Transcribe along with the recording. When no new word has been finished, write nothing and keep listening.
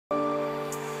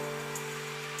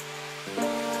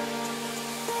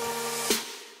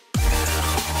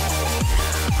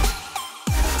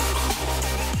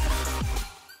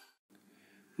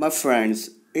My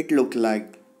friends, it looked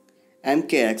like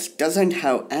MKX doesn't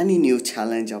have any new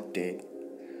challenge update.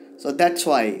 So that's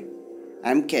why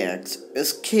MKX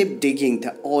is keep digging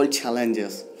the old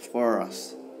challenges for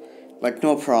us. But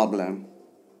no problem.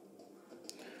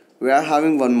 We are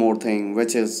having one more thing,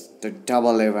 which is the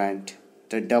double event,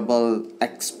 the double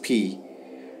XP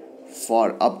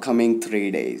for upcoming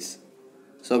 3 days.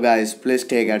 So guys, please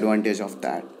take advantage of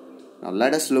that. Now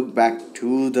let us look back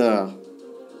to the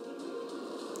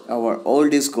our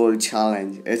oldest goal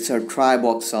challenge. It's a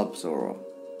Triborg Subzero.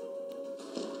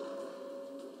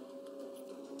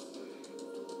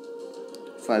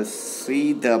 If I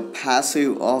see the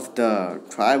passive of the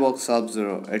Triborg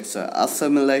Subzero, it's a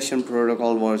assimilation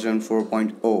protocol version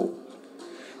 4.0.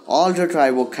 All the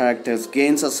Triborg characters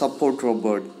gains a support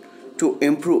robot to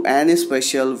improve any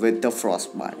special with the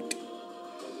Frostbite.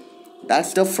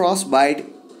 That's the Frostbite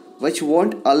which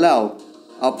won't allow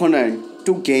opponent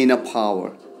to gain a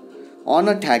power. On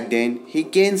attack then, he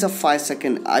gains a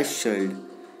 5-second ice shield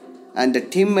and the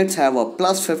teammates have a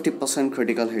plus 50%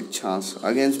 critical hit chance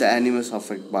against the enemies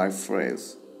affected by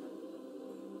freeze.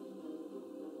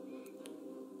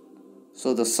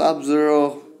 So the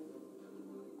Sub-Zero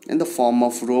in the form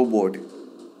of robot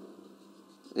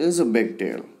is a big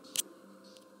deal.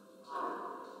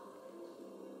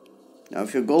 Now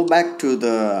if you go back to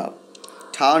the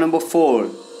tower number 4,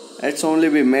 it's only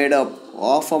be made up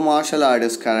of a martial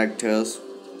artist characters,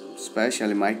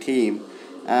 especially my team,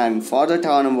 and for the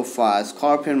tower number 5,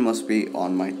 Scorpion must be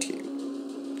on my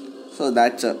team. So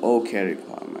that's a okay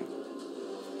requirement.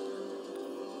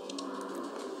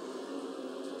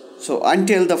 So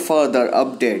until the further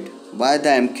update by the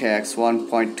MKX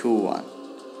 1.21,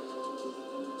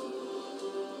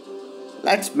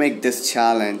 let's make this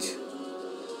challenge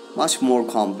much more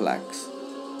complex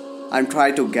and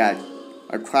try to get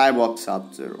a Triborg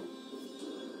Subzero.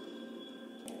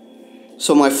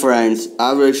 So my friends,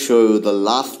 I will show you the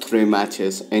last 3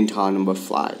 matches in tower number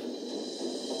 5.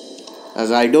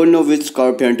 As I don't know which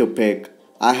Scorpion to pick,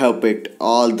 I have picked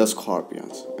all the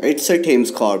Scorpions. It's a Team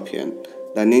Scorpion,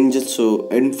 the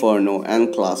Ninjutsu, Inferno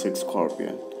and Classic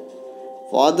Scorpion.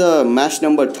 For the match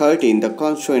number 13, the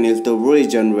constraint is the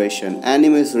regeneration.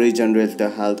 Enemies regenerate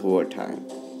the health over time.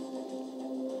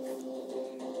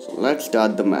 So let's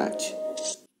start the match.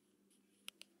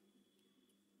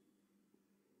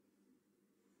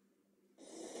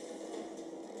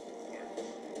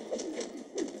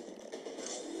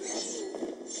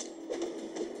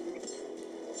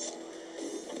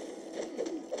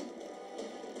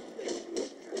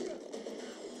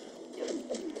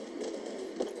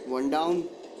 One down.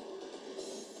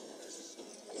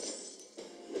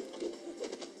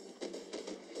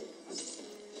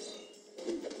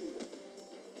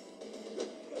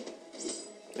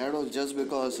 That was just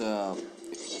because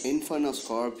Inferno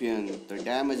Scorpion, the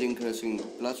damage increasing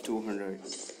plus 200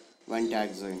 when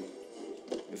tags in.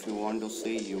 If you want to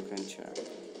see, you can check.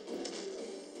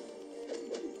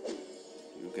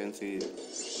 You can see it.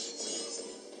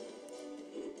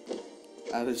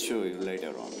 I will show you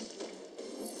later on.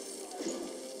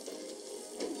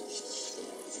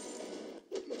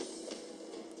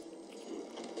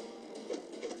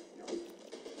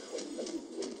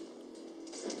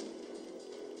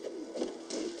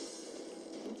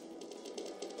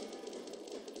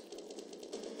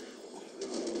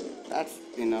 That's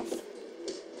enough.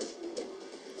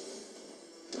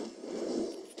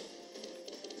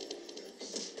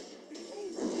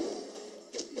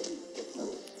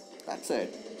 That's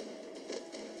it.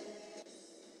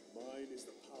 Mine is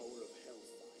the power of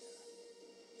hellfire.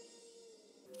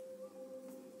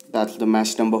 That's the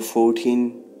match number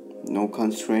 14. No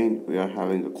constraint. We are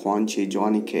having a Quan Chi,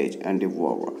 Johnny Cage and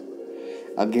Devourer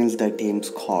against the Team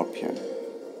Scorpion.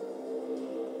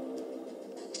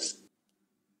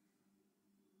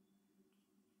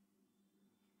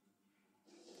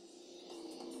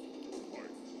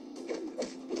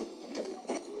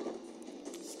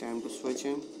 Time to switch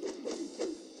him.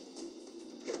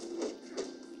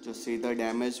 Just see the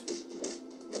damage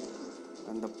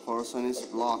and the person is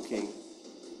blocking.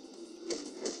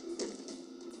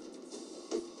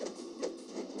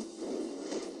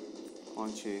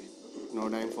 Punchy, no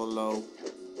time for low.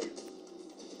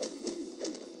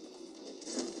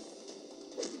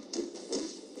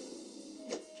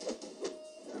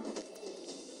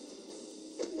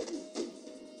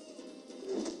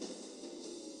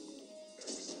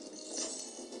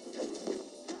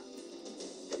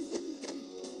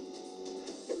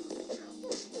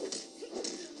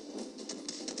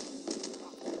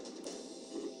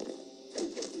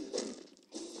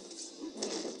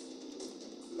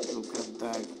 Look at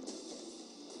that.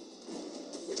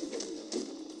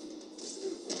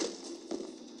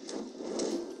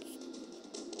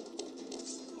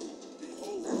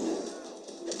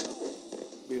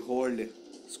 hold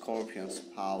Scorpion's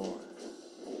power.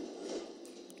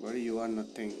 But you are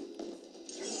nothing.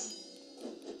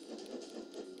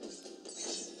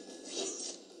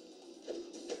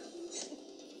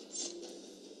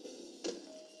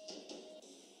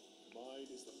 Mine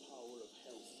is the power of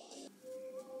hellfire.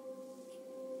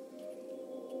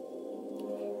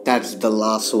 That's the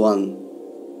last one.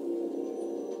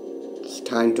 It's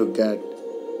time to get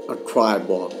a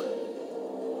Triborg.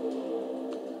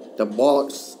 The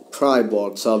boss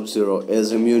Triborg Subzero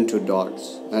is immune to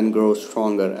dots and grows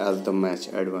stronger as the match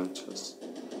advances.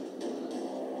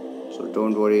 So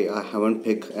don't worry, I haven't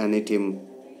picked any team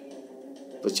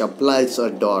which applies a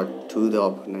dot to the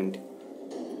opponent.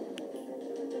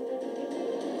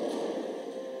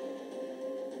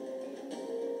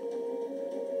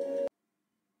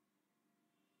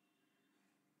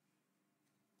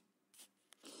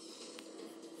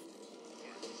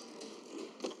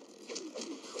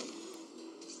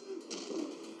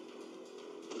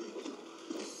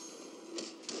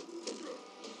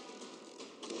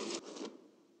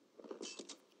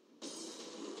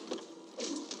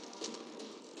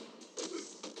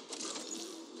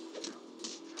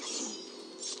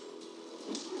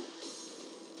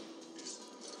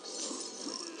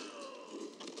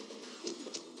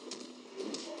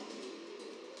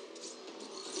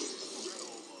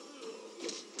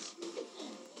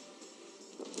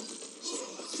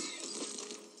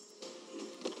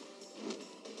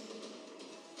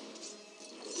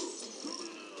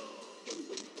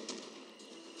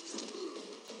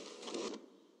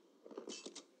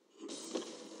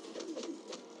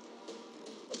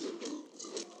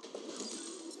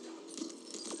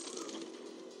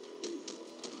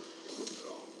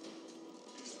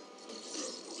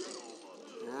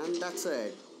 And that's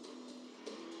it.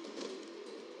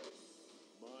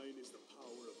 Mine is the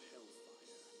power of hellfire.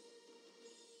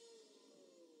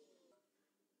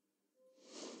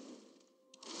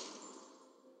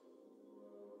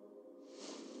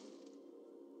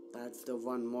 That's the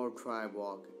one more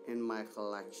Triborg in my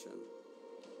collection.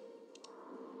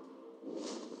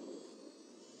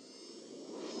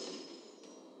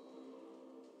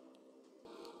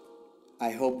 I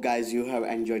hope guys you have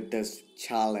enjoyed this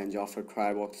challenge of a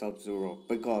Triborg Subzero,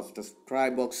 because the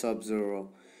Triborg Subzero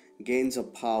gains a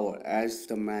power as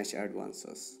the match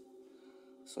advances.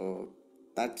 So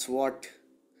that's what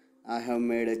I have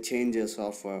made a changes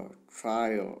of a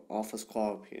trio of a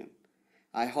Scorpion.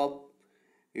 I hope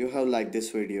you have liked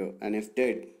this video, and if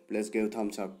did, please give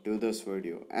thumbs up to this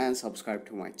video and subscribe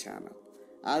to my channel.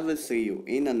 I will see you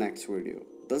in the next video.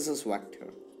 This is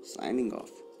Vector signing off.